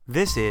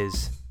This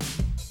is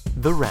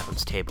The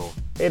Rounds Table.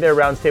 Hey there,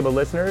 Rounds Table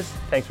listeners.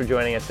 Thanks for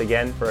joining us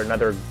again for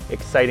another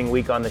exciting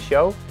week on the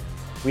show.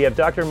 We have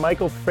Dr.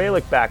 Michael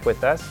Freilich back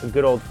with us, a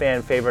good old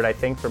fan favorite, I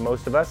think, for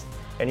most of us.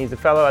 And he's a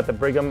fellow at the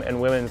Brigham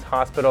and Women's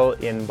Hospital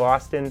in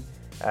Boston.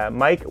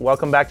 Mike,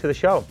 welcome back to the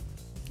show.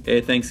 Hey,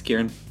 thanks,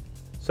 Kieran.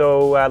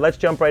 So let's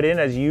jump right in.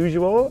 As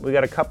usual, we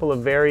got a couple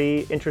of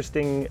very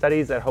interesting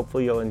studies that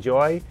hopefully you'll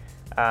enjoy.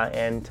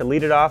 And to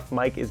lead it off,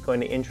 Mike is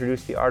going to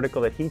introduce the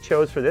article that he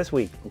chose for this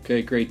week.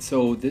 Okay, great.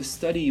 So this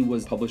study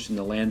was published in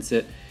The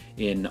Lancet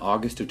in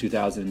August of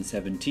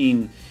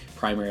 2017.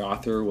 Primary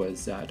author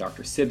was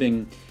Dr.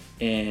 Sibbing,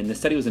 and the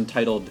study was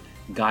entitled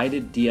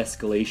Guided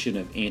De-Escalation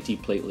of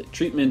Antiplatelet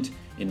Treatment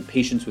in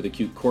Patients with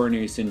Acute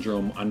Coronary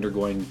Syndrome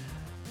Undergoing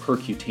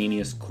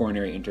Percutaneous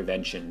Coronary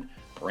Intervention,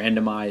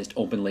 randomized,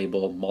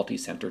 open-label,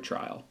 multi-center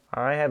trial.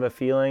 I have a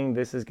feeling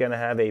this is going to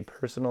have a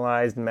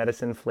personalized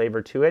medicine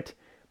flavor to it.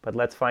 But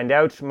let's find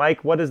out.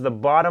 Mike, what is the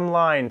bottom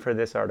line for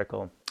this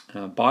article?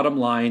 Bottom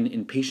line,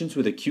 in patients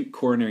with acute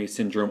coronary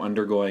syndrome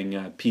undergoing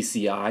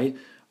PCI,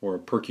 or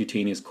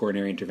percutaneous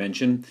coronary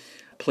intervention,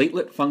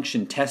 platelet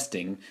function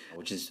testing,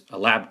 which is a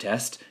lab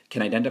test,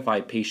 can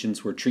identify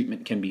patients where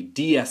treatment can be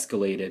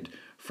de-escalated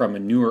from a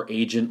newer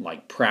agent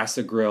like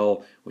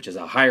prasugrel, which is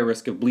a higher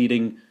risk of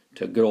bleeding,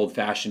 to good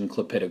old-fashioned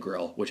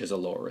clopidogrel, which is a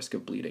lower risk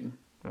of bleeding.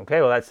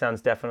 Okay, well that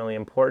sounds definitely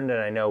important,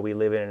 and I know we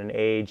live in an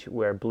age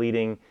where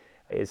bleeding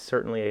is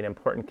certainly an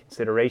important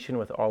consideration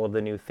with all of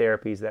the new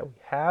therapies that we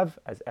have,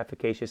 as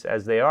efficacious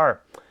as they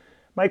are.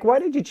 Mike, why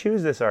did you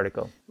choose this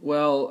article?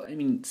 Well,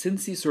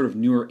 since these sort of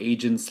newer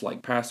agents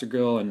like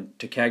prasugrel and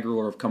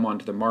ticagrelor have come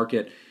onto the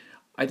market,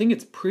 I think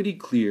it's pretty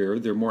clear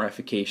they're more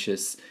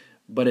efficacious,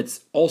 but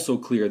it's also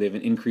clear they have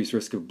an increased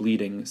risk of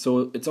bleeding.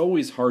 So it's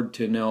always hard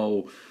to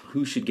know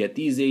who should get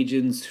these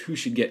agents, who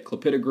should get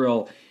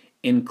clopidogrel.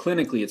 And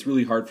clinically, it's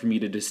really hard for me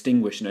to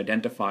distinguish and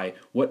identify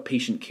what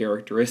patient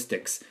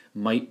characteristics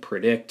might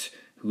predict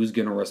who's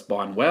going to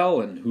respond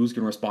well and who's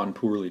going to respond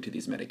poorly to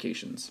these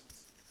medications.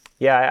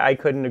 Yeah, I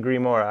couldn't agree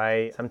more.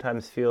 I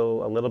sometimes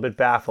feel a little bit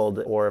baffled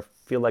or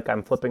feel like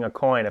I'm flipping a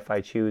coin if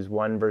I choose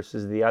one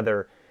versus the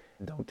other.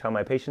 Don't tell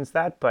my patients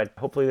that, but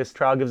hopefully this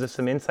trial gives us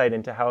some insight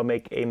into how to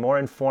make a more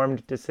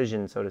informed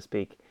decision, so to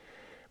speak.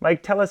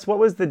 Mike, tell us, what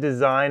was the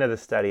design of the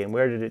study and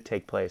where did it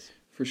take place?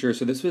 For sure.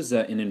 So this was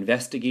an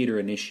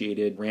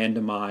investigator-initiated,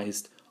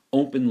 randomized,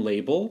 open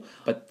label,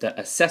 but the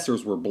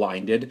assessors were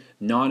blinded,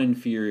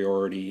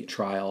 non-inferiority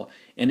trial,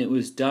 and it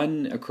was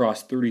done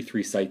across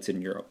 33 sites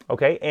in Europe.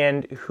 Okay,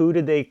 and who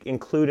did they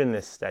include in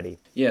this study?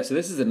 Yeah, so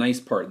this is a nice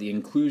part. The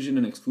inclusion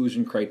and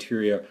exclusion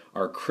criteria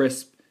are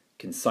crisp,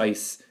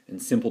 concise,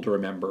 and simple to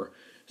remember.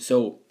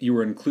 So you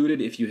were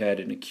included if you had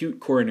an acute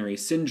coronary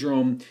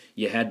syndrome,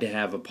 you had to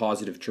have a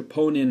positive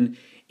troponin,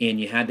 and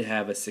you had to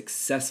have a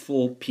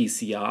successful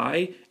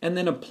PCI and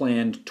then a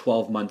planned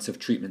 12 months of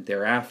treatment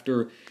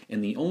thereafter.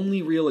 And the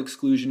only real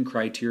exclusion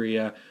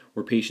criteria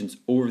were patients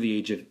over the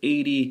age of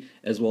 80,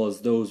 as well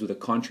as those with a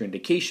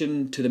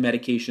contraindication to the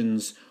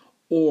medications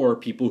or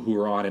people who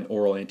are on an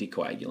oral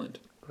anticoagulant.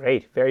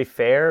 Great. Very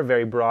fair,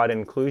 very broad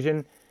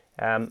inclusion.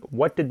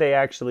 What did they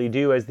actually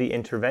do as the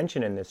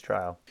intervention in this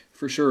trial?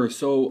 For sure.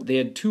 So they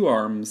had two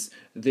arms.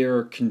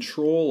 Their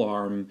control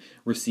arm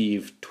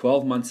received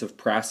 12 months of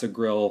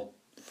prasugrel,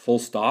 full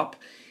stop.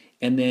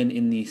 And then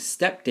in the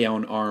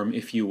step-down arm,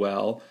 if you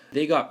will,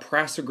 they got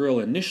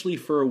prasugrel initially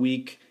for a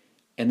week,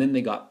 and then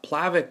they got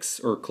Plavix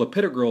or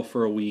clopidogrel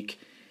for a week.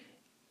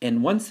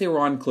 And once they were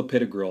on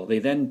clopidogrel, they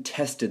then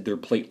tested their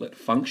platelet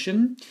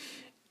function.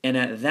 And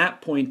at that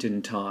point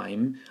in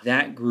time,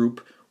 that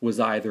group was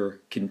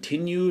either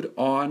continued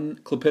on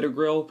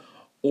clopidogrel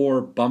or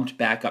bumped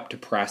back up to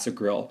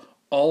prasugrel,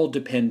 all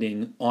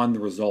depending on the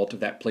result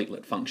of that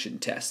platelet function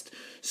test.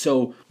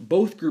 So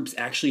both groups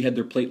actually had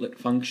their platelet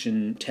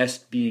function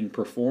test being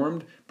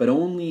performed, but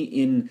only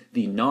in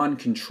the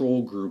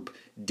non-control group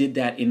did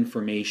that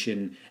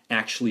information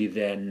actually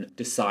then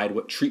decide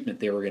what treatment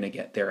they were going to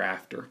get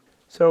thereafter.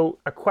 So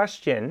a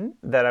question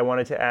that I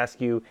wanted to ask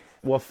you,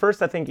 well,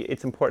 first I think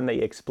it's important that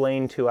you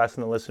explain to us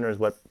and the listeners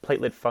what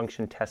platelet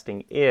function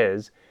testing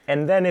is,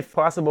 and then if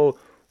possible,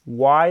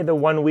 why the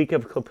 1 week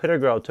of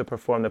clopidogrel to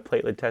perform the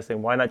platelet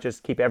testing? Why not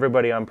just keep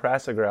everybody on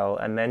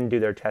prasugrel and then do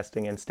their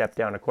testing and step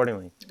down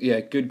accordingly? Yeah,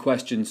 good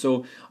question.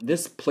 So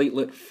this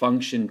platelet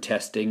function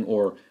testing,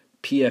 or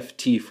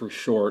PFT for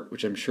short,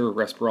 which I'm sure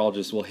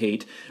respirologists will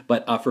hate,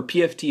 but for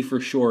PFT for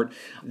short,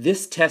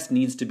 this test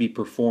needs to be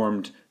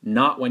performed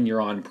not when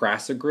you're on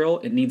prasugrel,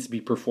 it needs to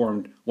be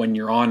performed when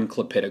you're on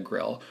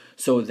clopidogrel.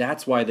 So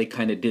that's why they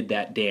kind of did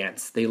that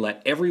dance. They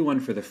let everyone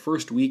for the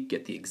first week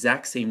get the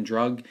exact same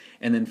drug,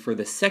 and then for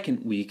the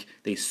second week,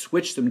 they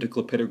switched them to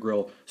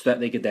clopidogrel so that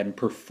they could then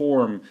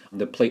perform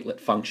the platelet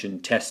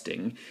function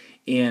testing.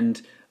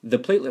 And the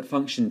platelet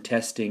function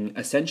testing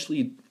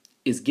essentially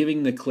is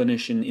giving the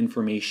clinician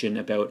information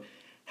about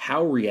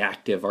how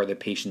reactive are the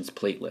patient's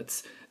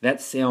platelets.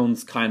 That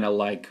sounds kind of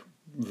like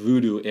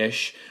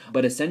voodoo-ish,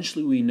 but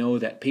essentially we know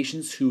that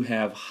patients who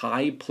have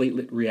high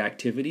platelet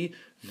reactivity,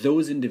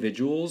 those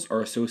individuals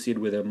are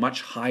associated with a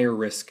much higher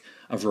risk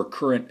of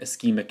recurrent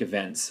ischemic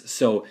events.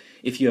 So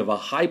if you have a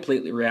high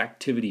platelet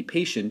reactivity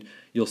patient,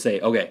 you'll say,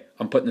 okay,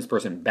 I'm putting this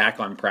person back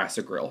on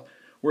prasugrel.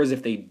 Whereas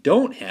if they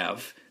don't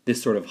have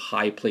this sort of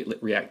high platelet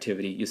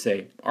reactivity, you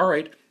say, all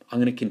right, I'm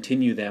going to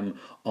continue them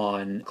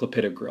on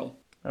clopidogrel.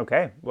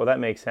 Okay, well that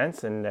makes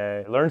sense, and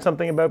learn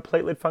something about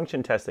platelet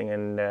function testing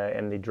and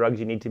the drugs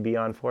you need to be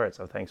on for it,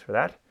 so thanks for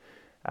that.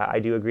 I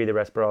do agree the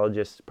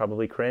respirologists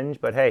probably cringe,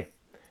 but hey,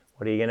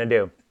 what are you going to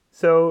do?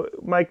 So,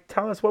 Mike,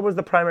 tell us, what was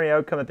the primary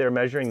outcome that they were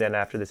measuring then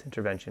after this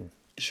intervention?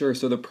 Sure.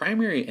 So the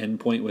primary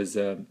endpoint was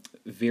a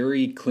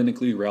very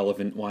clinically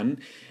relevant one.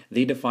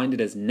 They defined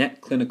it as net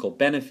clinical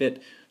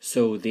benefit.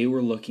 So they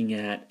were looking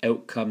at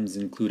outcomes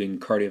including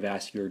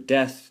cardiovascular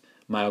death,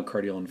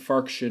 myocardial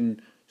infarction,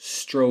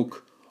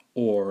 stroke,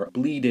 or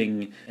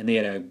bleeding. And they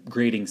had a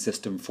grading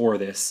system for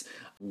this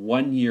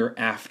 1 year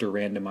after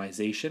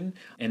randomization.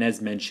 And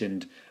as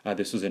mentioned,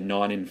 this was a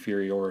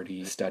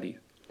non-inferiority study.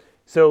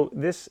 So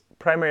this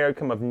primary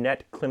outcome of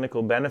net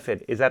clinical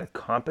benefit, is that a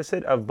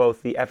composite of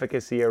both the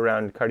efficacy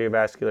around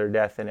cardiovascular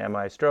death and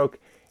MI stroke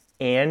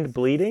and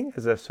bleeding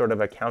as a sort of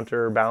a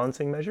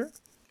counterbalancing measure?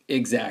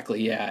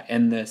 Exactly, yeah.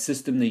 And the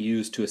system they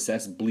used to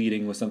assess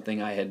bleeding was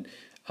something I had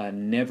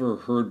never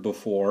heard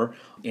before.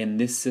 And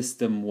this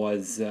system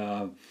was,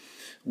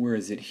 where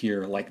is it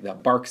here? Like the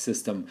BARC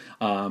system,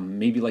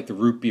 maybe like the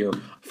root beer,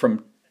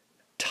 from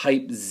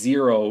type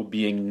 0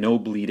 being no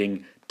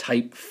bleeding,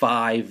 type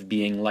 5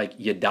 being like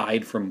you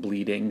died from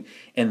bleeding,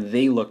 and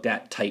they looked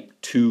at type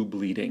 2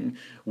 bleeding,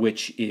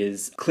 which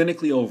is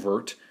clinically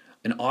overt,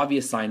 an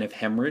obvious sign of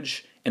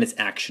hemorrhage, and it's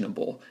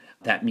actionable.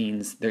 That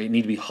means they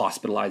need to be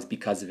hospitalized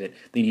because of it.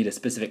 They need a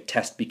specific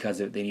test because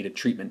of it. They need a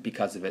treatment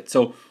because of it.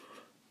 So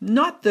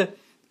not the,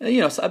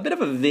 a bit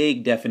of a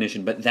vague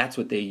definition, but that's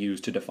what they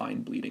use to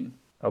define bleeding.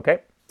 Okay.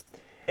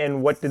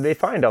 And what did they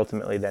find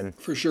ultimately then?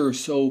 For sure.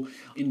 So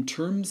in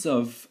terms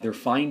of their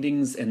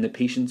findings and the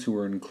patients who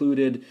were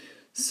included,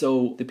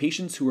 so the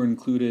patients who were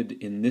included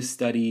in this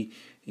study,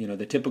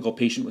 the typical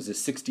patient was a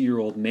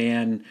 60-year-old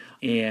man,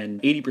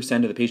 and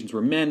 80% of the patients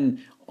were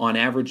men, on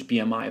average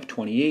BMI of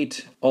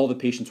 28. All the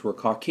patients were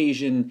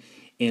Caucasian,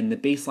 and the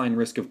baseline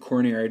risk of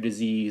coronary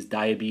disease,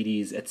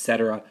 diabetes,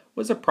 etc.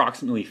 was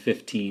approximately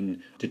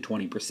 15 to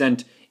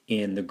 20%.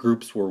 And the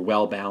groups were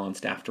well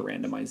balanced after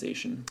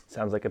randomization.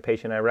 Sounds like a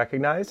patient I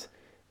recognize.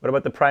 What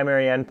about the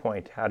primary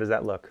endpoint? How does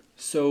that look?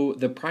 So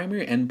the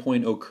primary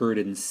endpoint occurred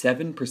in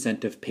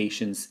 7% of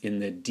patients in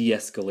the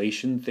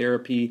de-escalation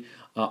therapy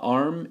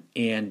arm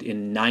and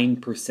in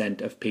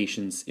 9% of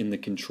patients in the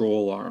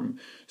control arm.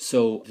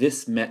 So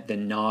this met the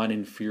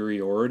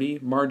non-inferiority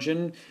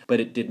margin, but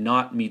it did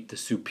not meet the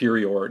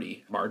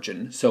superiority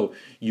margin. So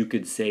you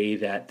could say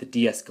that the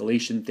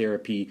de-escalation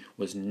therapy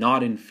was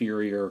not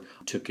inferior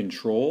to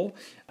control,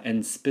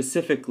 and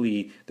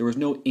specifically, there was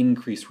no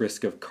increased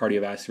risk of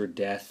cardiovascular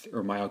death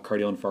or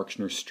myocardial infarction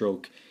or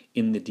stroke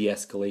in the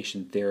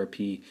de-escalation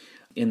therapy.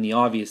 And the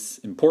obvious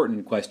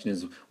important question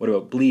is, what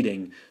about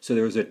bleeding? So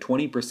there was a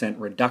 20%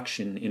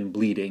 reduction in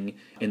bleeding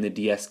in the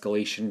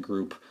de-escalation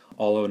group,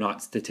 although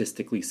not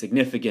statistically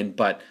significant,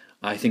 but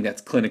I think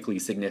that's clinically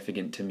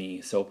significant to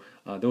me. So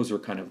those were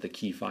kind of the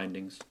key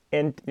findings.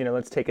 And,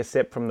 let's take a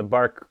sip from the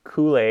BARC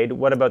Kool-Aid.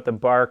 What about the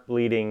BARC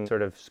bleeding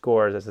sort of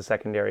scores as a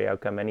secondary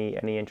outcome?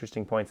 Any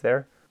interesting points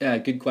there? Yeah,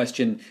 good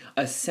question.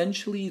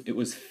 Essentially, it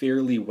was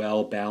fairly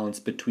well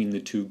balanced between the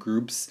two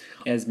groups.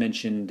 As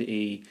mentioned,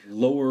 a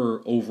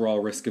lower overall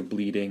risk of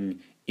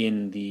bleeding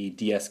in the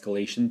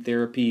de-escalation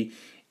therapy.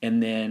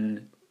 And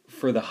then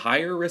for the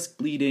higher risk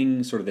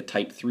bleeding, sort of the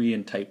type 3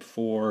 and type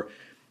 4,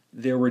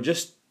 there were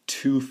just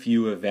too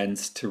few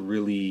events to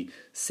really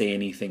say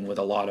anything with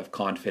a lot of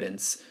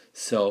confidence.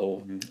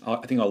 So I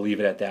think I'll leave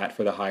it at that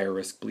for the higher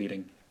risk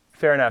bleeding.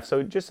 Fair enough.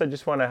 So I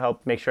just want to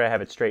help make sure I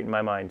have it straight in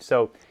my mind.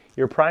 So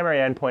your primary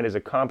endpoint is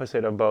a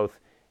composite of both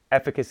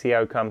efficacy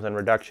outcomes and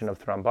reduction of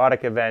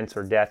thrombotic events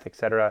or death,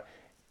 etc.,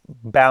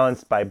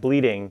 balanced by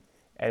bleeding.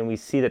 And we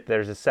see that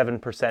there's a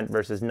 7%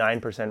 versus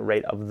 9%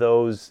 rate of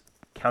those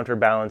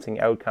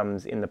counterbalancing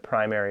outcomes in the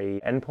primary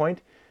endpoint.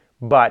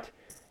 But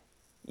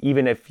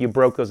even if you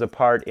broke those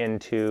apart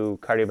into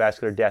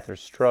cardiovascular death or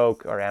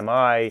stroke or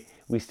MI,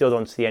 we still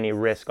don't see any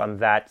risk on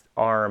that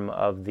arm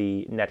of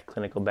the net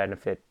clinical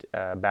benefit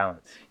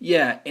balance.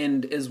 Yeah,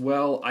 and as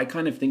well, I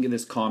kind of think of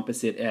this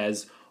composite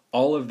as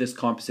all of this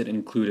composite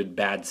included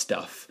bad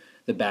stuff.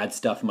 The bad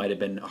stuff might have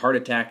been a heart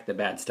attack, the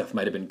bad stuff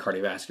might have been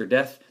cardiovascular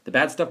death, the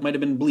bad stuff might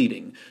have been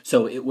bleeding.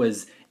 So it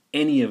was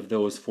any of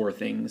those four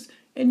things.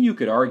 And you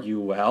could argue,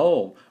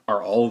 well,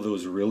 are all of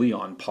those really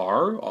on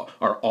par?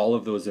 Are all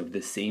of those of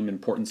the same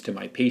importance to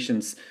my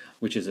patients?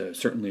 Which is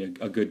certainly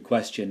a good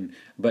question.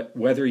 But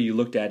whether you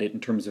looked at it in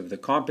terms of the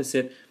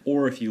composite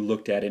or if you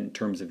looked at it in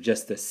terms of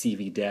just the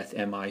CV death,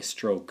 MI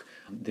stroke,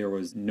 there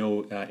was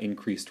no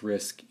increased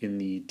risk in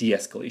the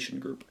de-escalation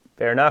group.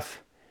 Fair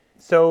enough.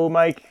 So,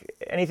 Mike,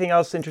 anything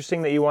else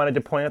interesting that you wanted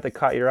to point out that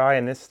caught your eye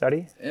in this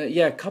study?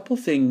 Yeah, a couple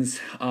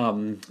things.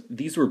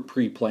 These were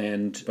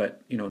pre-planned,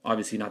 but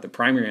obviously not the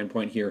primary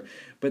endpoint here.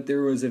 But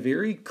there was a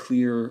very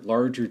clear,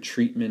 larger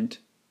treatment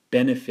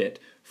benefit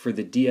for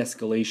the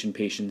de-escalation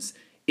patients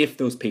if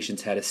those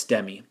patients had a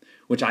STEMI,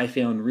 which I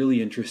found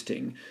really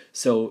interesting.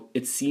 So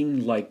it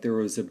seemed like there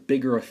was a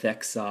bigger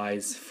effect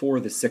size for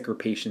the sicker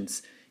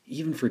patients,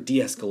 even for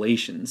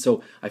de-escalation.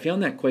 So I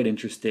found that quite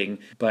interesting,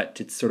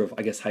 but it's sort of,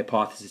 I guess,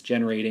 hypothesis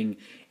generating.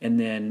 And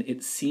then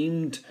it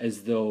seemed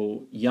as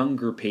though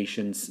younger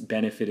patients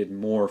benefited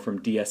more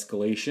from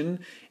de-escalation.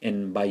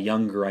 And by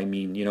younger, I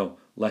mean,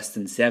 less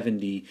than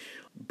 70.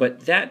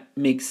 But that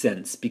makes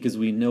sense because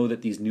we know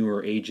that these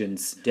newer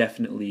agents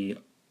definitely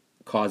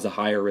cause a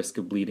higher risk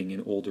of bleeding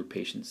in older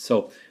patients.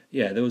 So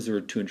yeah, those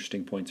are two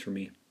interesting points for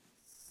me.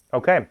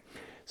 Okay.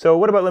 So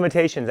what about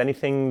limitations?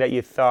 Anything that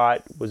you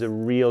thought was a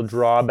real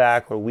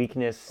drawback or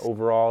weakness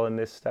overall in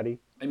this study?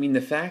 I mean,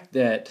 the fact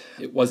that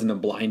it wasn't a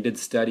blinded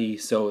study,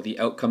 so the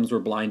outcomes were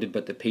blinded,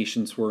 but the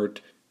patients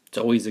weren't, it's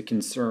always a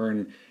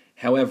concern.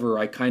 However,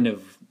 I kind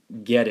of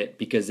get it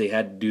because they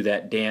had to do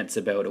that dance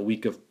about a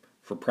week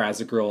for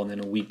prasugrel and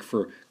then a week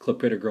for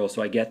clopidogrel,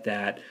 so I get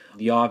that.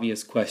 The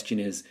obvious question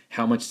is,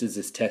 how much does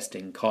this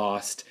testing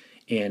cost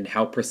and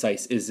how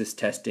precise is this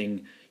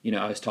testing?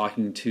 I was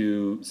talking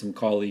to some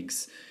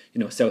colleagues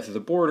south of the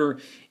border,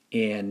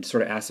 and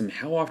sort of asked them,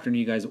 how often are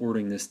you guys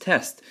ordering this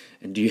test?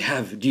 And do you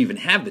even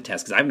have the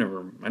test? Because I've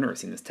never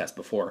seen this test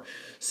before.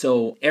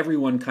 So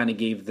everyone kind of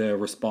gave the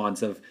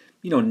response of,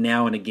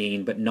 now and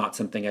again, but not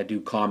something I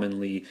do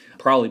commonly,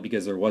 probably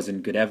because there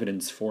wasn't good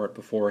evidence for it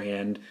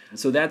beforehand.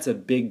 So that's a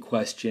big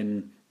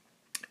question.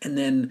 And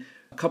then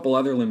a couple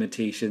other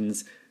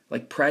limitations,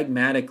 like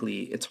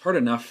pragmatically, it's hard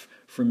enough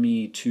for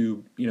me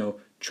to,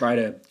 try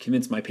to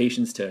convince my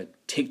patients to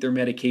take their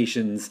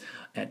medications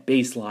at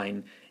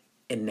baseline.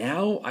 And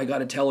now I got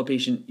to tell a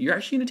patient, you're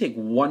actually going to take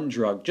one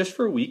drug just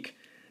for a week,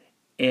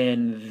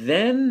 and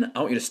then I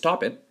want you to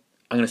stop it.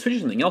 I'm going to switch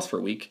to something else for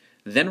a week.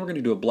 Then we're going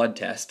to do a blood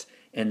test,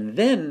 and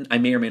then I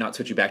may or may not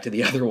switch you back to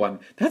the other one.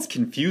 That's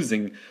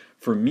confusing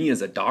for me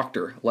as a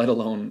doctor, let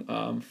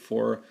alone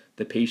for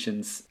the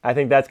patients. I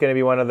think that's going to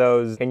be one of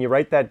those, can you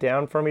write that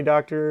down for me,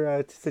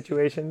 doctor,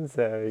 situations,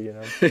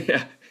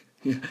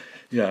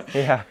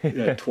 Yeah,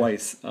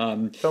 twice.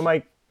 So,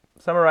 Mike,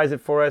 summarize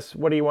it for us.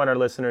 What do you want our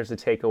listeners to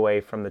take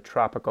away from the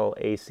tropical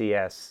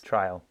ACS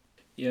trial?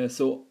 Yeah,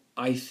 so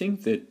I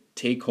think the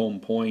take-home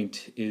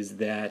point is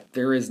that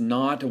there is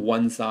not a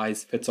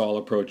one-size-fits-all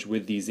approach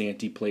with these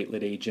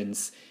antiplatelet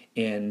agents,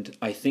 and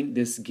I think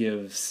this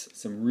gives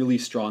some really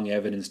strong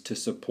evidence to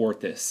support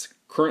this.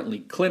 Currently,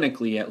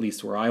 clinically, at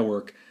least where I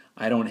work,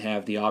 I don't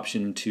have the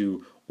option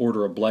to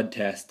order a blood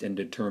test and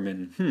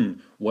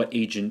determine, what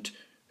agent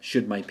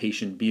should my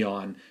patient be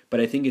on. But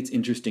I think it's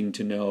interesting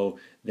to know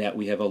that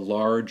we have a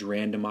large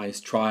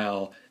randomized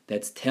trial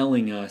that's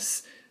telling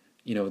us,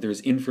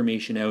 there's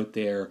information out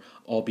there,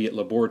 albeit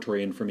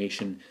laboratory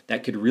information,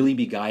 that could really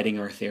be guiding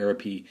our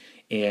therapy.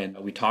 And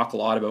we talk a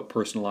lot about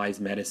personalized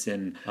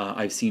medicine.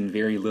 I've seen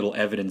very little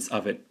evidence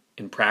of it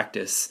in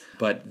practice,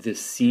 but this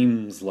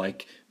seems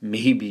like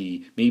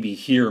maybe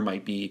here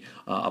might be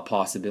a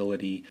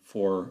possibility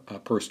for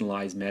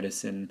personalized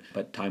medicine,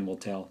 but time will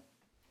tell.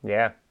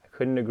 Yeah.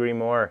 Couldn't agree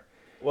more.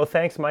 Well,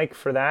 thanks, Mike,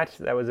 for that.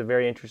 That was a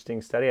very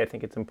interesting study. I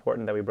think it's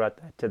important that we brought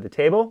that to the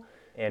table.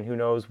 And who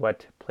knows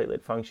what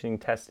platelet functioning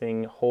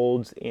testing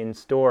holds in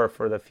store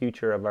for the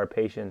future of our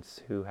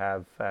patients who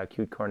have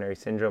acute coronary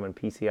syndrome and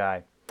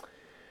PCI.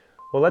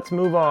 Well, let's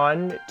move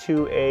on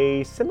to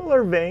a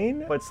similar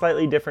vein, but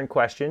slightly different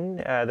question,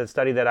 the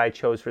study that I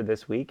chose for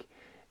this week.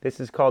 This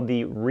is called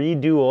the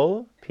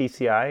Redual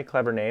PCI,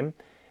 clever name.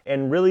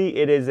 And really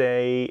it is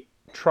a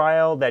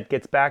trial that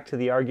gets back to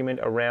the argument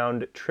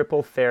around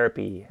triple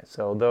therapy.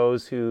 So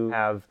those who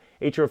have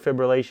atrial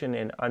fibrillation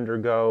and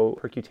undergo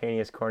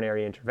percutaneous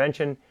coronary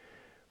intervention.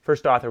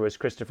 First author was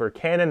Christopher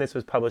Cannon. This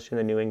was published in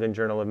the New England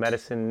Journal of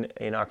Medicine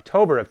in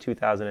October of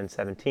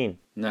 2017.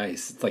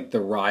 Nice. It's like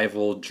the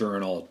rival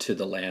journal to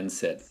the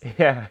Lancet.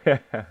 Yeah.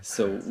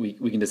 So we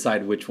can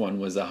decide which one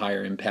was a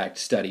higher impact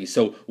study.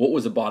 So what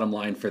was the bottom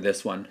line for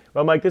this one?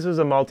 Well, Mike, this was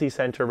a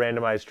multi-center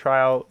randomized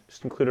trial.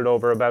 Just included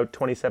over about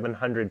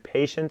 2,700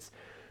 patients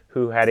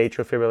who had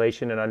atrial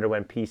fibrillation and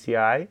underwent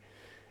PCI.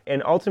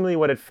 And ultimately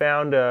what it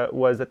found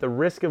was that the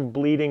risk of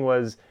bleeding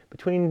was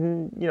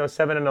between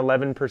 7 and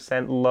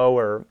 11%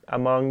 lower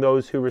among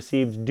those who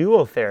received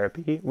dual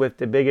therapy with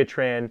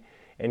dabigatran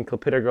and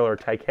clopidogrel or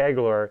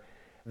ticagrelor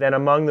than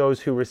among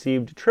those who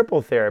received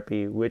triple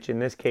therapy, which in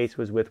this case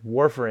was with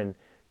warfarin,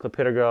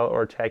 clopidogrel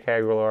or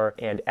ticagrelor,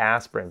 and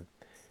aspirin.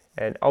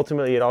 And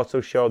ultimately it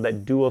also showed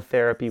that dual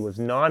therapy was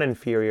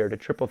non-inferior to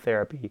triple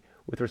therapy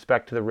with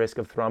respect to the risk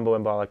of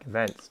thromboembolic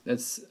events.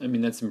 That's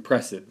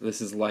impressive.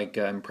 This is like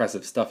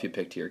impressive stuff you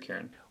picked here,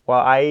 Karen.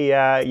 Well,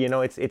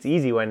 it's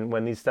easy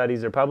when these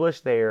studies are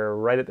published. They are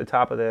right at the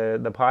top of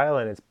the pile,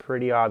 and it's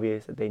pretty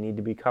obvious that they need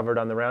to be covered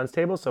on the rounds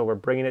table. So we're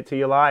bringing it to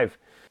you live.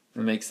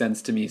 That makes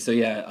sense to me. So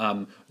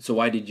yeah. So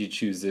why did you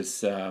choose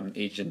this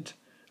agent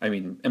I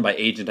mean, and by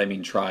agent, I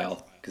mean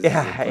trial, because this is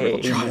a Yeah,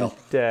 clinical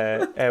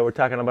trial. we're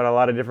talking about a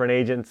lot of different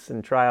agents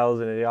and trials,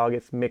 and it all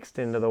gets mixed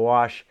into the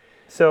wash.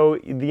 So,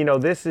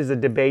 this is a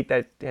debate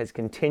that has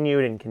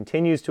continued and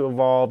continues to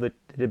evolve, the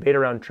debate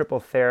around triple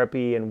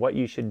therapy and what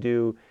you should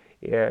do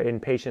in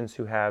patients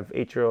who have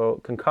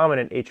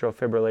concomitant atrial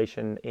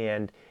fibrillation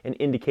and an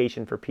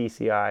indication for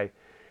PCI.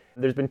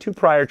 There's been 2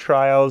 prior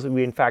trials.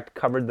 We, in fact,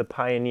 covered the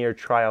Pioneer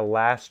trial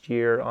last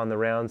year on the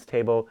rounds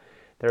table.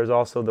 There's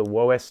also the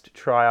WOEST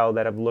trial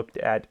that have looked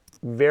at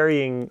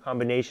varying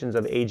combinations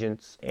of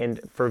agents and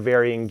for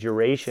varying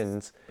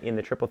durations in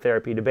the triple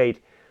therapy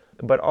debate.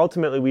 But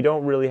ultimately, we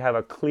don't really have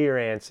a clear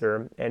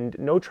answer, and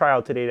no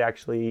trial to date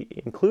actually,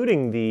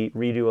 including the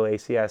redual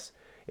ACS,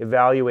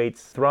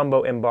 evaluates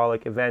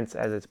thromboembolic events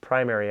as its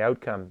primary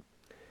outcome.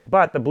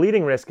 But the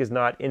bleeding risk is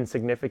not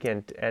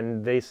insignificant,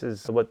 and this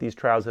is what these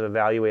trials have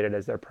evaluated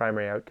as their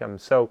primary outcome.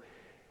 So,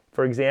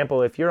 for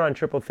example, if you're on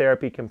triple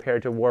therapy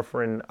compared to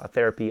warfarin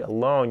therapy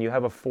alone, you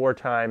have a 4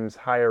 times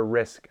higher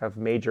risk of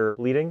major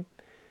bleeding,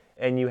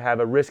 and you have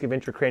a risk of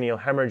intracranial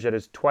hemorrhage that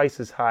is twice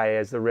as high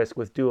as the risk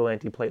with dual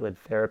antiplatelet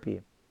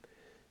therapy.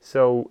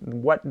 So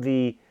what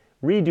the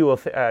redual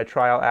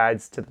trial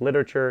adds to the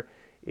literature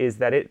is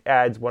that it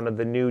adds one of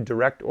the new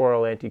direct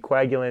oral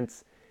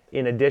anticoagulants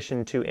in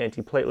addition to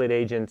antiplatelet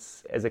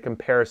agents as a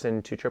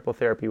comparison to triple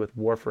therapy with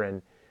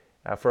warfarin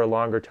for a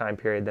longer time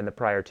period than the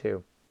prior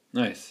 2.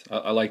 Nice.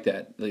 I like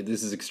that.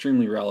 This is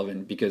extremely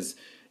relevant because,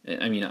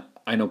 I mean,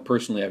 I know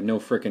personally I have no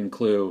frickin'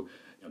 clue.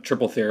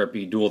 Triple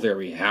therapy, dual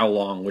therapy, how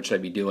long, what should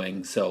I be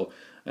doing? So,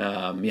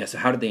 so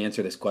how did they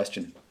answer this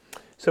question?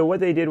 So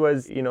what they did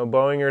was,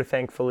 Boehringer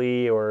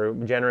thankfully or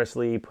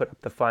generously put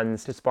up the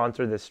funds to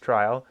sponsor this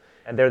trial.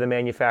 And they're the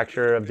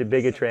manufacturer of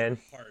dabigatran.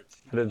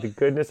 Out of the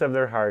goodness of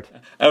their heart.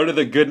 Out of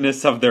the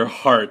goodness of their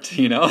heart,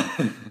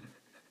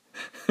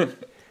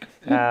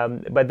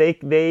 But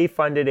they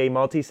funded a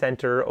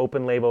multi-center,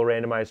 open-label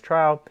randomized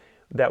trial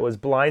that was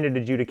blinded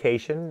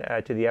adjudication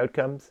to the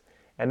outcomes.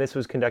 And this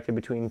was conducted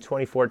between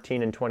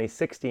 2014 and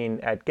 2016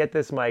 at, get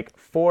this, Mike,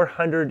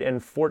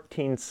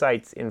 414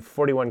 sites in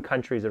 41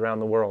 countries around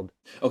the world.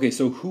 Okay,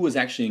 so who was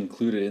actually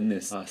included in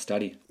this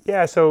study?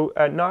 Yeah, so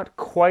not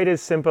quite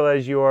as simple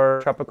as your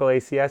tropical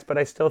ACS, but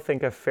I still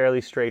think a fairly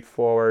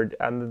straightforward.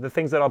 The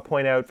things that I'll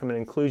point out from an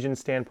inclusion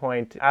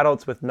standpoint,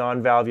 adults with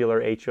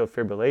non-valvular atrial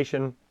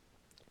fibrillation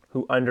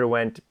who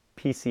underwent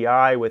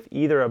PCI with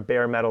either a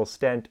bare metal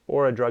stent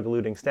or a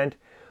drug-eluting stent,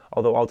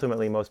 although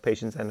ultimately most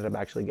patients ended up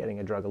actually getting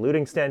a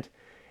drug-eluting stent,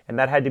 and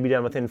that had to be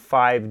done within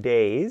 5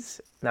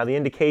 days. Now, the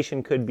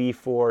indication could be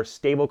for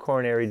stable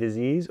coronary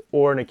disease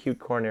or an acute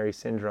coronary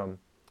syndrome.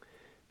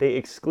 They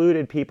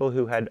excluded people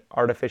who had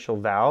artificial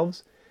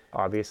valves,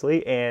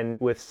 obviously, and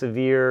with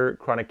severe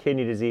chronic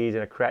kidney disease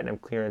and a creatinine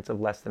clearance of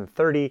less than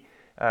 30.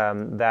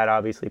 That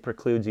obviously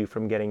precludes you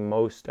from getting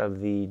most of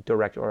the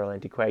direct oral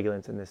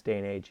anticoagulants in this day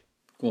and age.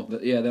 Cool.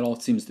 Yeah, that all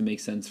seems to make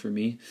sense for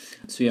me.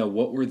 So yeah,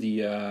 what were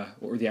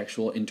the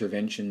actual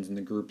interventions in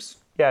the groups?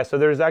 Yeah, so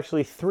there's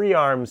actually 3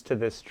 arms to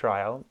this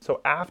trial.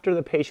 So after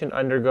the patient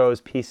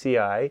undergoes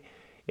PCI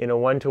in a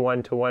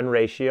 1:1:1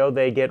 ratio,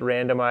 they get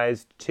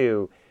randomized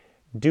to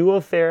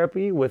dual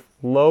therapy with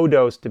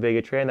low-dose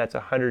dabigatran, that's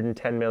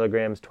 110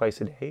 milligrams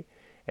twice a day,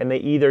 and they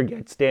either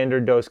get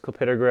standard dose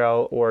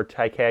clopidogrel or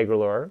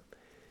ticagrelor.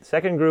 The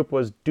second group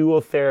was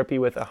dual therapy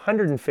with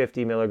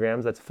 150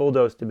 milligrams, that's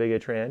full-dose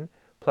dabigatran,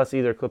 plus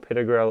either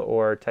clopidogrel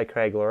or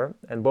ticagrelor,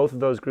 and both of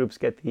those groups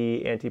get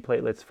the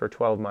antiplatelets for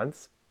 12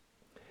 months.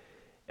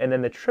 And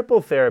then the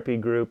triple therapy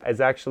group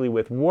is actually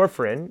with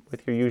warfarin,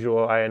 with your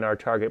usual INR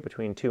target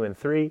between 2 and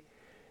 3.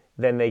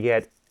 Then they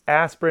get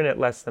aspirin at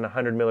less than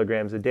 100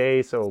 milligrams a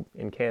day, so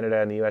in Canada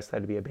and the US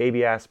that would be a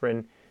baby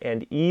aspirin,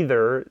 and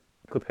either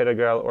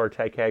clopidogrel or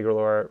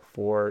ticagrelor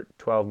for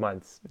 12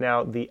 months.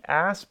 Now, the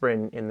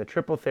aspirin in the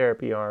triple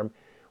therapy arm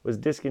was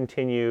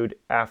discontinued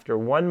after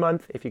 1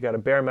 month if you got a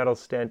bare metal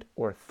stent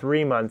or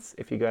 3 months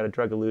if you got a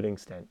drug-eluting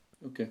stent.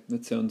 Okay,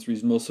 that sounds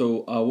reasonable.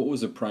 So what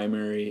was the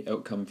primary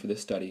outcome for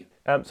this study?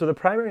 So the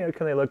primary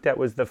outcome they looked at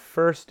was the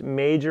first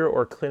major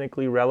or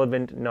clinically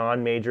relevant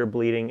non-major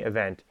bleeding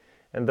event.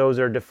 And those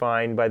are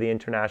defined by the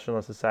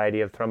International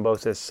Society of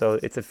Thrombosis, so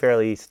it's a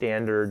fairly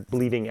standard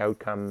bleeding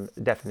outcome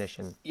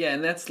definition. Yeah,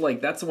 and that's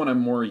the one I'm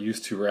more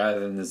used to rather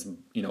than this,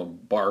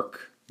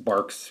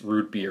 Barks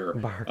root beer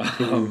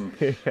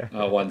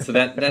one. So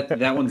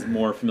that one's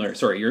more familiar.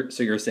 Sorry,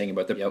 you're saying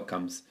about the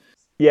outcomes.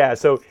 Yeah,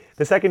 so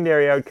the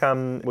secondary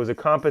outcome was a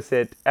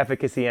composite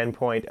efficacy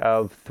endpoint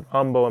of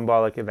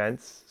thromboembolic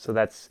events. So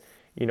that's,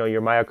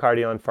 your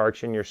myocardial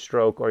infarction, your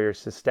stroke, or your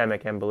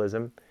systemic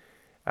embolism.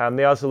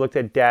 They also looked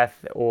at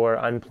death or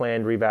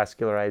unplanned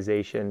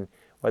revascularization,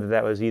 whether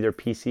that was either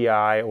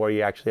PCI or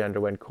you actually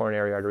underwent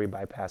coronary artery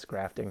bypass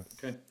grafting.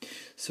 Okay.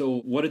 So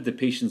what did the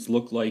patients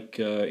look like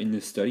in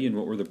this study, and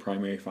what were the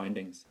primary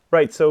findings?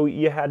 Right, so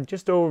you had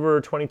just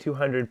over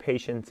 2,200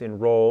 patients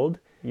enrolled.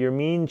 Your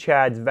mean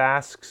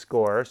CHADS-VASc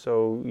score,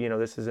 so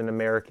this is an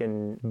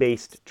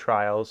American-based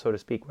trial, so to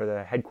speak, where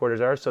the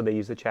headquarters are, so they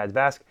use the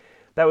CHADS-VASc.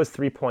 That was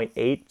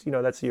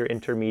 3.8. That's your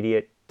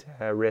intermediate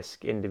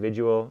risk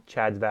individual.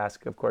 CHADS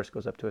VASC, of course,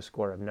 goes up to a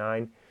score of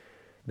 9.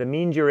 The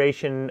mean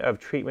duration of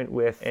treatment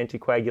with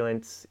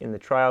anticoagulants in the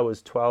trial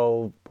was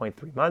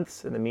 12.3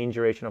 months, and the mean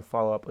duration of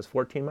follow-up was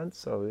 14 months,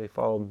 so they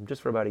followed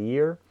just for about a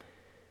year.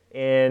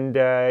 And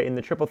in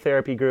the triple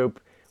therapy group,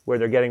 where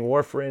they're getting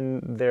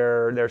warfarin,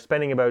 they're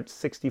spending about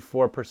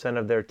 64%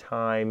 of their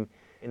time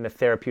in the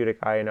therapeutic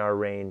INR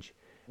range,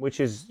 which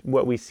is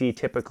what we see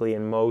typically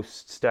in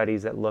most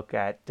studies that look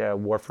at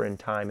warfarin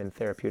time in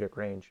therapeutic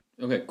range.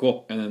 Okay,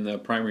 cool. And then the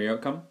primary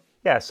outcome?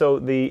 Yeah, so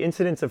the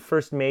incidence of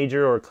first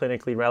major or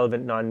clinically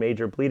relevant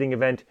non-major bleeding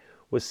event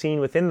was seen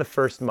within the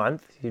first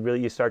month.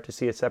 You start to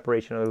see a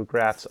separation of the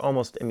graphs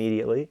almost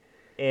immediately.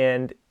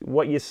 And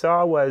what you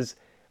saw was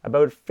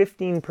about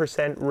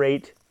 15%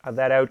 rate of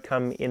that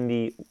outcome in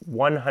the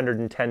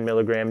 110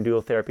 milligram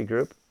dual therapy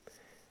group,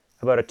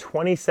 about a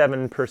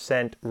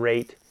 27%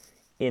 rate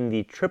in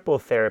the triple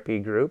therapy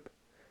group.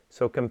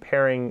 So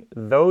comparing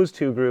those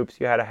two groups,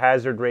 you had a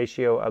hazard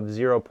ratio of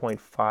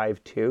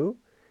 0.52,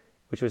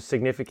 which was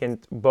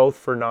significant both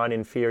for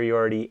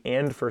non-inferiority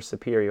and for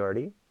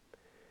superiority.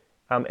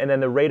 And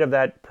then the rate of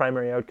that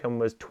primary outcome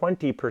was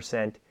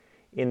 20%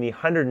 in the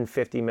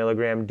 150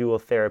 milligram dual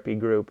therapy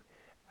group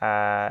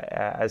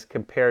as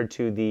compared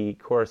to the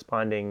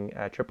corresponding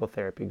triple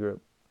therapy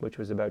group, which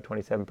was about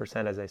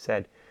 27%, as I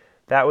said.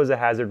 That was a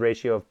hazard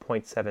ratio of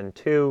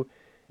 0.72.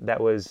 That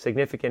was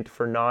significant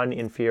for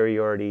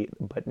non-inferiority,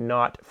 but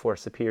not for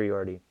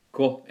superiority.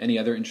 Cool. Any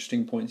other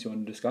interesting points you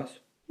want to discuss?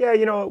 Yeah,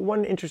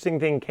 one interesting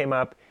thing came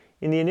up.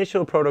 In the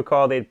initial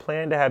protocol, they'd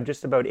planned to have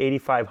just about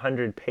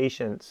 8,500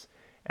 patients,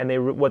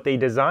 and what they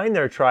designed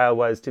their trial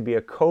was to be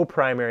a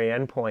co-primary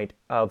endpoint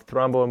of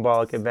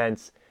thromboembolic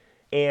events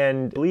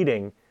and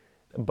bleeding,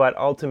 but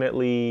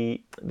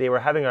ultimately they were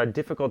having a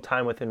difficult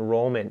time with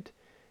enrollment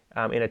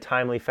in a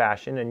timely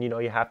fashion, and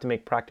you have to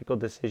make practical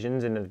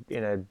decisions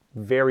in a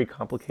very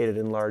complicated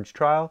and large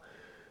trial.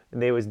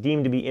 And they was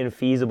deemed to be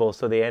infeasible,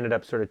 so they ended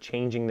up sort of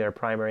changing their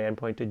primary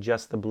endpoint to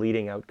just the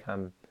bleeding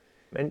outcome.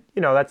 And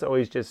that's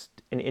always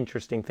just an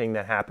interesting thing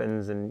that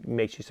happens and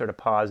makes you sort of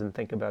pause and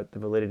think about the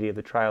validity of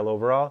the trial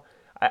overall.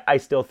 I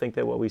still think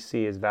that what we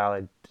see is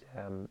valid,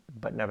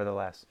 but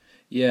nevertheless.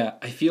 Yeah,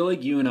 I feel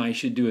like you and I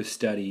should do a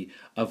study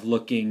of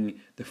looking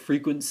the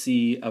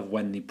frequency of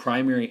when the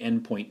primary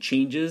endpoint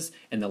changes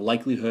and the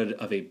likelihood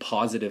of a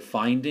positive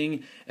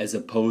finding, as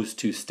opposed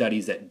to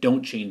studies that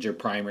don't change their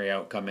primary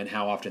outcome and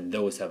how often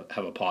those have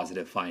a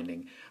positive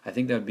finding. I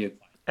think that would be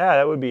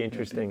that would be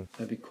interesting.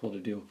 That'd be cool to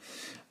do.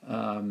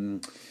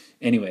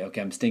 Anyway, okay,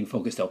 I'm staying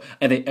focused though.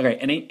 Okay,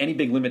 any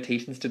big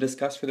limitations to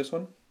discuss for this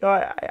one? No,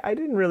 I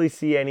didn't really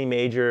see any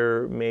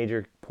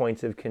major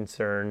points of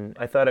concern.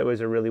 I thought it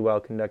was a really well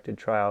conducted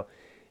trial.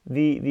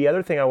 The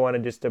other thing I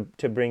wanted just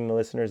to bring the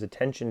listeners'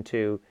 attention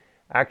to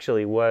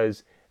actually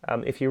was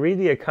if you read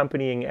the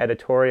accompanying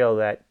editorial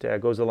that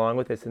goes along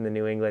with this in the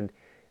New England,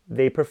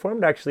 they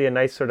performed actually a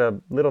nice sort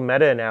of little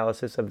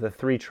meta-analysis of the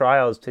 3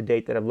 trials to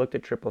date that have looked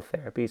at triple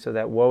therapy. So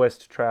that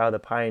WOEST trial, the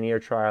Pioneer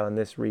trial, and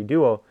this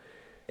REDUAL.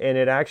 And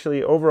it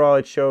actually, overall,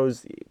 it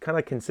shows kind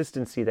of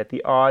consistency that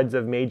the odds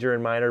of major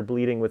and minor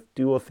bleeding with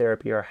dual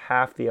therapy are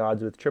half the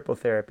odds with triple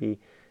therapy.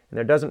 And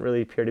there doesn't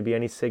really appear to be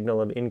any signal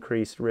of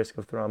increased risk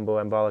of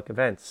thromboembolic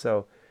events.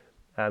 So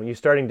you're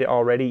starting to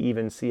already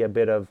even see a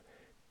bit of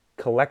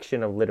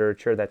collection of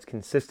literature that's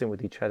consistent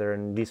with each other.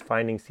 And these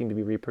findings seem to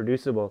be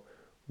reproducible,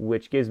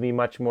 which gives me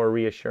much more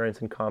reassurance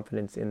and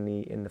confidence in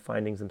the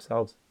findings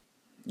themselves.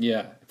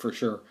 Yeah, for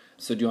sure.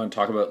 So do you want to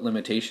talk about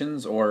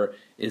limitations, or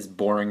is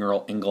boring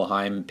Earl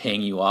Ingelheim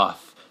paying you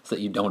off so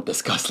that you don't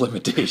discuss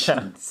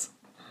limitations?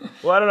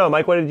 Well, I don't know.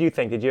 Mike, what did you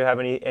think? Did you have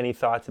any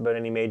thoughts about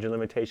any major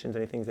limitations,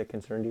 any things that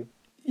concerned you?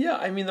 Yeah,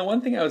 I mean, the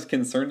one thing I was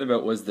concerned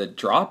about was the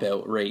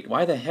dropout rate.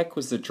 Why the heck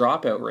was the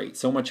dropout rate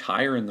so much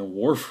higher in the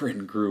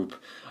warfarin group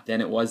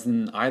than it was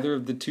in either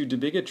of the 2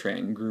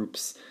 dabigatran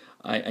groups?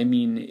 I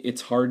mean,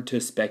 it's hard to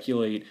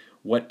speculate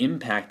what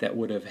impact that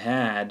would have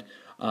had,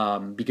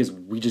 because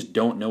we just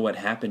don't know what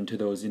happened to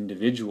those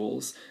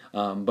individuals.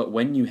 But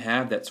when you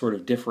have that sort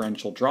of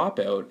differential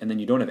dropout, and then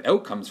you don't have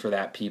outcomes for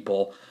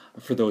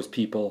those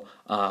people,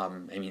 I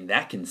mean,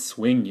 that can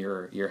swing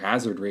your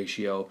hazard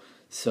ratio.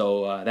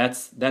 So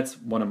that's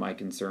one of my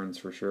concerns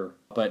for sure.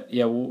 But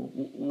yeah,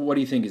 what do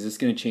you think? Is this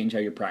going to change how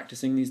you're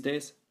practicing these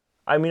days?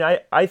 I mean,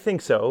 I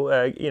think so.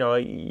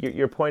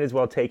 Your point is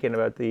well taken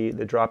about the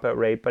dropout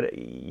rate, but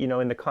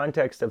in the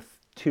context of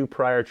 2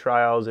 prior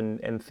trials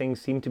and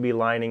things seem to be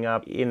lining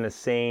up in the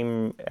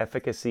same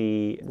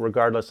efficacy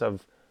regardless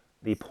of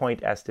the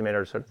point estimate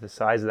or sort of the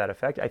size of that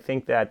effect, I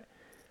think that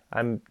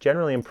I'm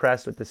generally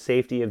impressed with the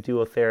safety of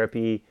dual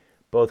therapy,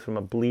 both from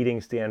a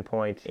bleeding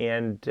standpoint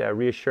and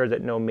reassured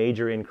that no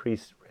major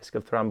increased risk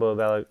of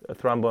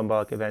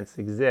thromboembolic events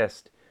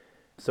exist.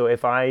 So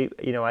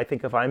I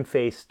think if I'm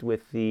faced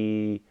with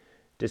the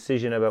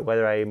decision about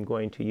whether I am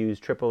going to use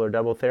triple or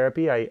double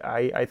therapy,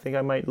 I think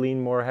I might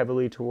lean more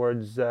heavily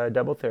towards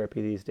double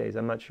therapy these days.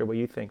 I'm not sure what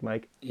you think,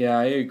 Mike. Yeah,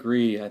 I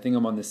agree. I think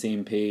I'm on the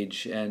same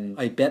page, and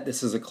I bet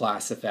this is a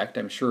class effect.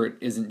 I'm sure it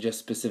isn't just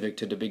specific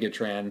to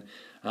dabigatran,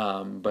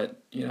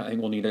 but I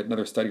think we'll need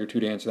another study or two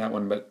to answer that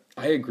one. But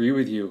I agree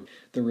with you.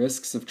 The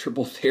risks of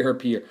triple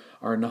therapy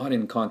are not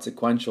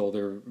inconsequential.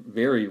 They're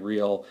very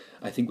real.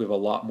 I think we have a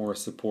lot more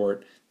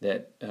support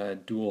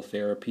that dual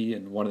therapy,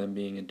 and one of them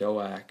being a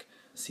DOAC,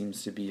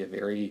 seems to be a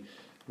very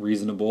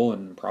reasonable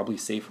and probably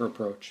safer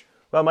approach.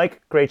 Well,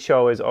 Mike, great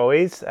show as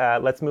always.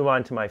 Let's move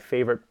on to my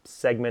favorite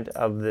segment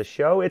of the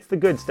show. It's the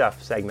good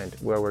stuff segment,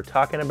 where we're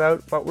talking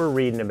about what we're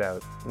reading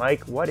about.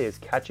 Mike, what is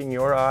catching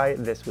your eye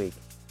this week?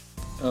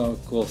 Oh,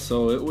 cool.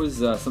 So it was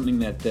something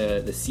that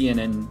the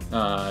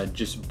CNN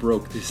just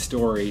broke this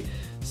story.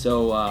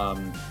 So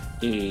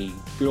a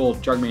good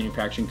old drug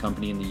manufacturing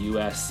company in the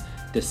U.S.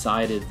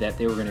 decided that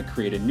they were going to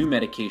create a new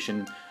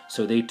medication.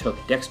 So they took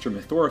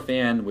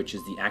dextromethorphan, which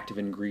is the active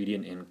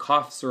ingredient in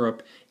cough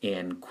syrup,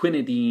 and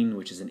quinidine,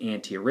 which is an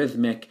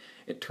antiarrhythmic.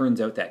 It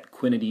turns out that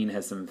quinidine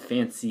has some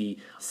fancy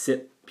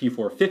CYP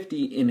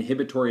P450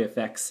 inhibitory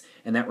effects,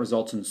 and that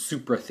results in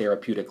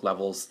supratherapeutic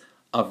levels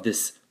of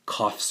this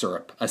cough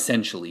syrup,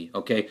 essentially,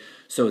 okay?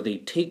 So they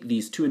take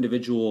these two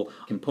individual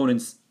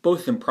components,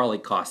 both of them probably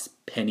cost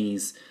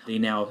pennies. They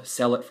now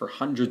sell it for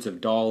hundreds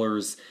of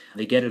dollars.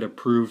 They get it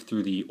approved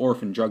through the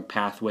orphan drug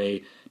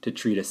pathway to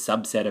treat a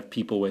subset of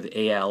people with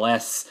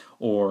ALS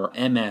or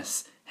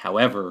MS.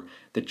 However,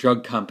 the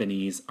drug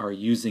companies are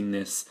using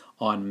this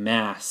en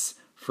masse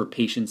for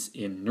patients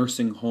in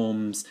nursing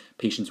homes,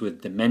 patients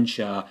with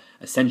dementia,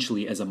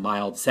 essentially as a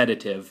mild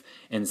sedative.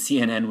 And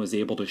CNN was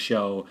able to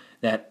show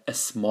that a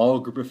small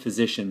group of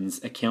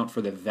physicians account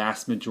for the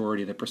vast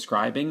majority of the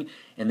prescribing,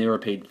 and they were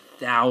paid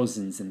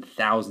thousands and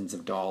thousands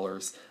of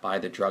dollars by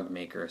the drug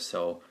maker.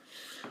 So,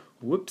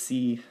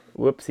 whoopsie.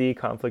 Whoopsie,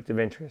 conflict of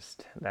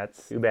interest.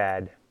 That's too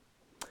bad.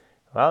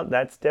 Well,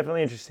 that's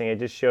definitely interesting. It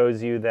just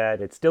shows you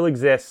that it still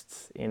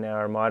exists in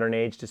our modern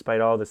age, despite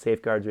all the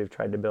safeguards we've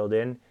tried to build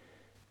in.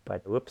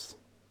 But whoops,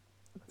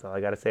 that's all I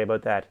got to say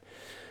about that.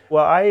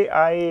 Well,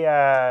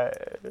 I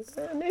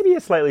maybe a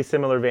slightly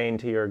similar vein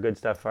to your good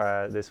stuff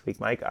this week,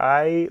 Mike.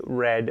 I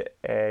read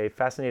a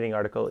fascinating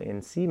article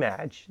in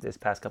CMAJ this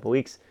past couple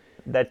weeks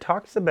that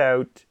talks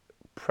about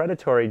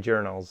predatory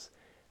journals.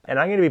 And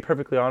I'm going to be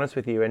perfectly honest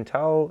with you,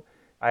 until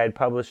I had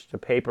published a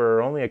paper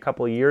only a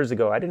couple of years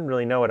ago, I didn't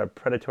really know what a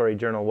predatory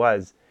journal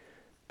was.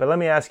 But let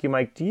me ask you,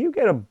 Mike, do you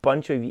get a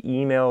bunch of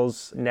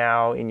emails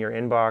now in your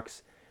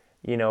inbox,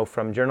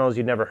 from journals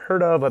you'd never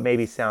heard of, but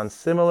maybe sound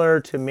similar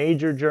to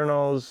major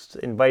journals,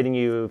 inviting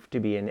you to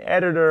be an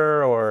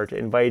editor or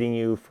inviting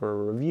you for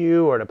a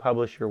review or to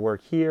publish your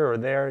work here or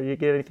there? You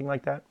get anything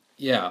like that?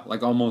 Yeah,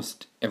 like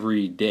almost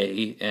every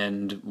day.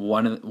 And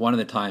one of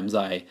the times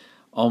I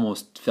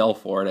almost fell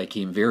for it, I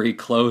came very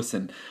close,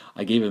 and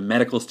I gave a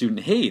medical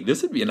student, "Hey,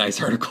 this would be a nice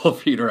article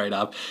for you to write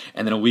up."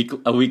 And then a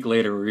week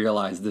later, we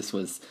realized this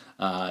was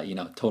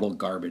total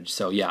garbage.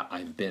 So yeah,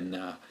 I've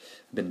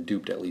been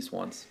duped at least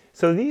once.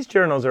 So these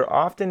journals are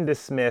often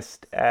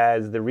dismissed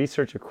as the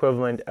research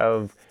equivalent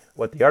of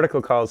what the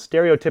article calls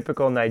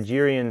stereotypical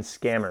Nigerian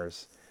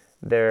scammers.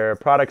 They're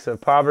products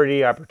of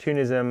poverty,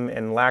 opportunism,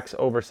 and lax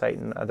oversight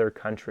in other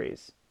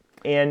countries.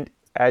 And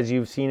as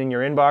you've seen in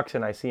your inbox,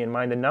 and I see in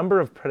mine, the number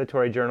of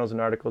predatory journals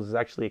and articles has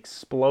actually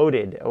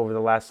exploded over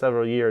the last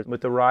several years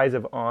with the rise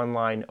of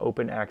online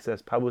open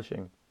access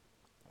publishing.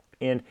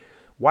 And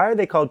why are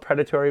they called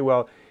predatory?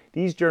 Well,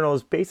 these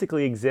journals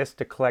basically exist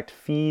to collect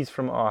fees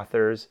from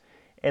authors,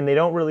 and they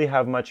don't really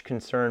have much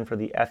concern for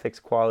the ethics,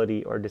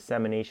 quality, or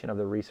dissemination of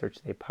the research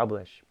they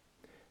publish.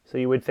 So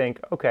you would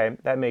think, okay,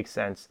 that makes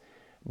sense,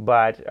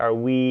 but are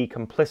we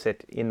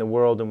complicit in the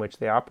world in which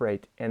they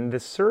operate? And the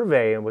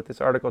survey, and what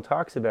this article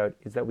talks about,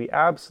 is that we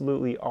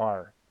absolutely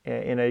are,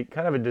 in a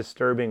kind of a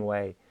disturbing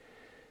way.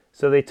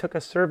 So they took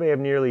a survey of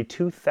nearly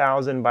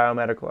 2,000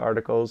 biomedical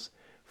articles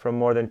from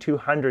more than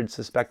 200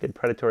 suspected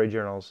predatory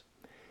journals,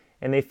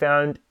 and they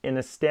found an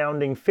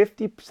astounding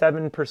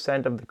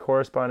 57% of the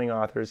corresponding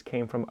authors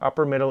came from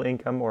upper middle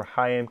income or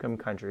high income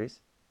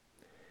countries.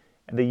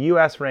 The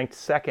US ranked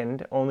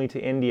second only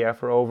to India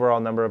for overall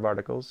number of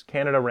articles.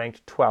 Canada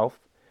ranked 12th,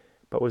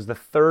 but was the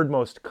third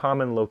most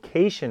common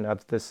location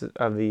of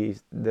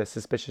the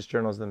suspicious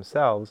journals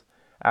themselves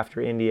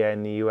after India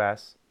and the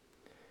US.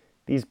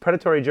 These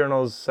predatory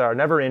journals are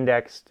never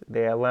indexed.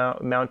 They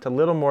amount to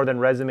little more than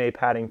resume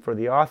padding for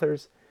the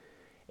authors,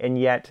 and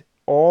yet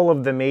all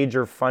of the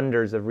major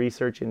funders of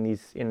research in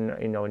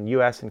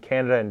US and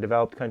Canada and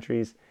developed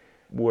countries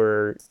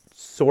were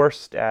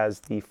sourced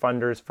as the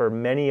funders for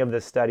many of the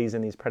studies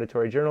in these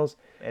predatory journals,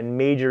 and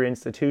major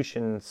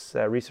institutions,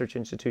 research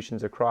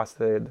institutions across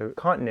the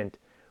continent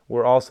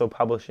were also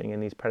publishing in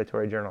these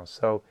predatory journals.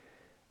 So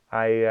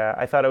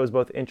I thought it was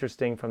both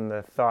interesting from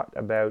the thought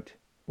about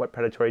what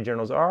predatory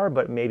journals are,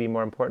 but maybe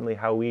more importantly,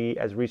 how we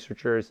as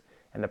researchers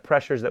and the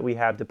pressures that we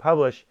have to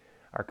publish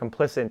are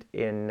complicit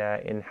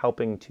in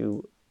helping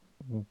to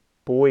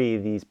buoy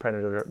these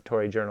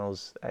predatory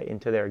journals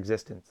into their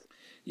existence.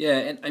 Yeah,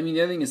 and I mean,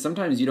 the other thing is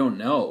sometimes you don't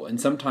know, and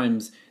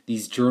sometimes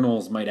these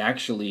journals might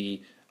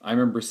actually. I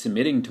remember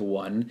submitting to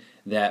one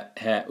that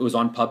it was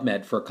on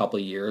PubMed for a couple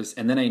of years,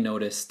 and then I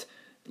noticed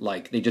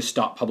like they just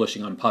stopped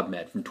publishing on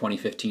PubMed from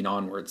 2015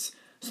 onwards.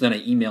 So then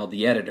I emailed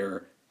the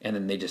editor, and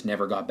then they just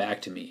never got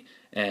back to me.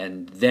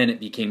 And then it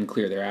became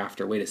clear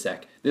thereafter, wait a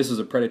sec, this was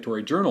a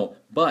predatory journal,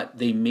 but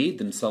they made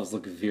themselves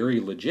look very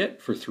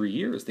legit for 3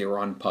 years. They were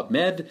on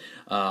PubMed,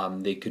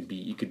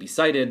 you could be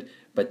cited,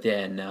 but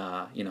then,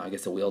 I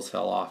guess the wheels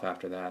fell off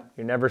after that.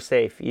 You're never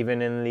safe,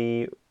 even in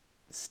the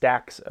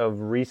stacks of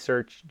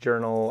research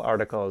journal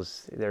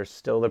articles. There's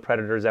still the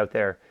predators out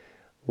there.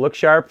 Look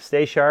sharp,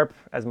 stay sharp,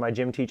 as my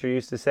gym teacher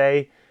used to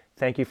say.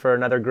 Thank you for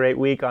another great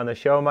week on the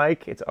show,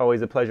 Mike. It's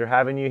always a pleasure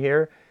having you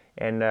here,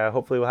 and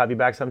hopefully we'll have you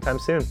back sometime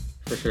soon.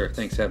 For sure.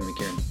 Thanks for having me,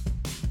 Kieran.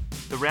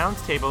 The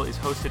Rounds Table is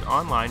hosted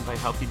online by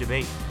Healthy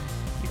Debate.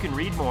 You can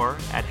read more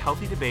at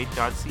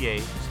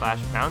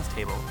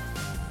healthydebate.ca/roundstable.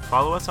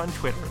 Follow us on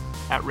Twitter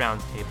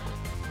 @roundstable,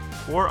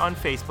 or on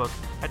Facebook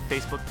at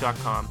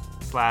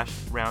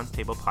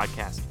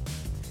facebook.com/roundstablepodcast.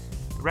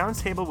 The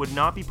Rounds Table would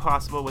not be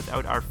possible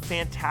without our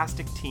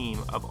fantastic team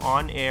of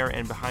on-air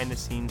and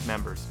behind-the-scenes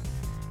members.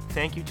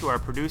 Thank you to our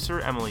producer,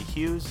 Emily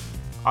Hughes,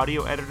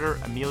 audio editor,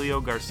 Emilio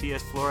Garcia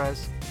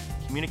Flores,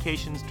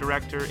 communications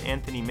director,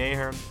 Anthony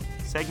Maher,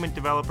 segment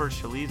developer,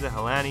 Shaliza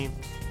Halani,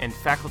 and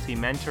faculty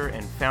mentor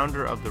and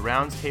founder of The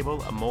Rounds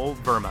Table, Amol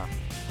Verma.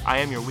 I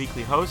am your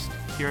weekly host,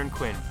 Kieran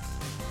Quinn.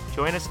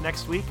 Join us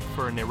next week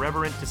for an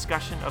irreverent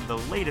discussion of the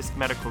latest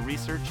medical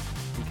research,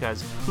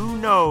 because who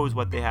knows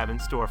what they have in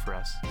store for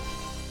us.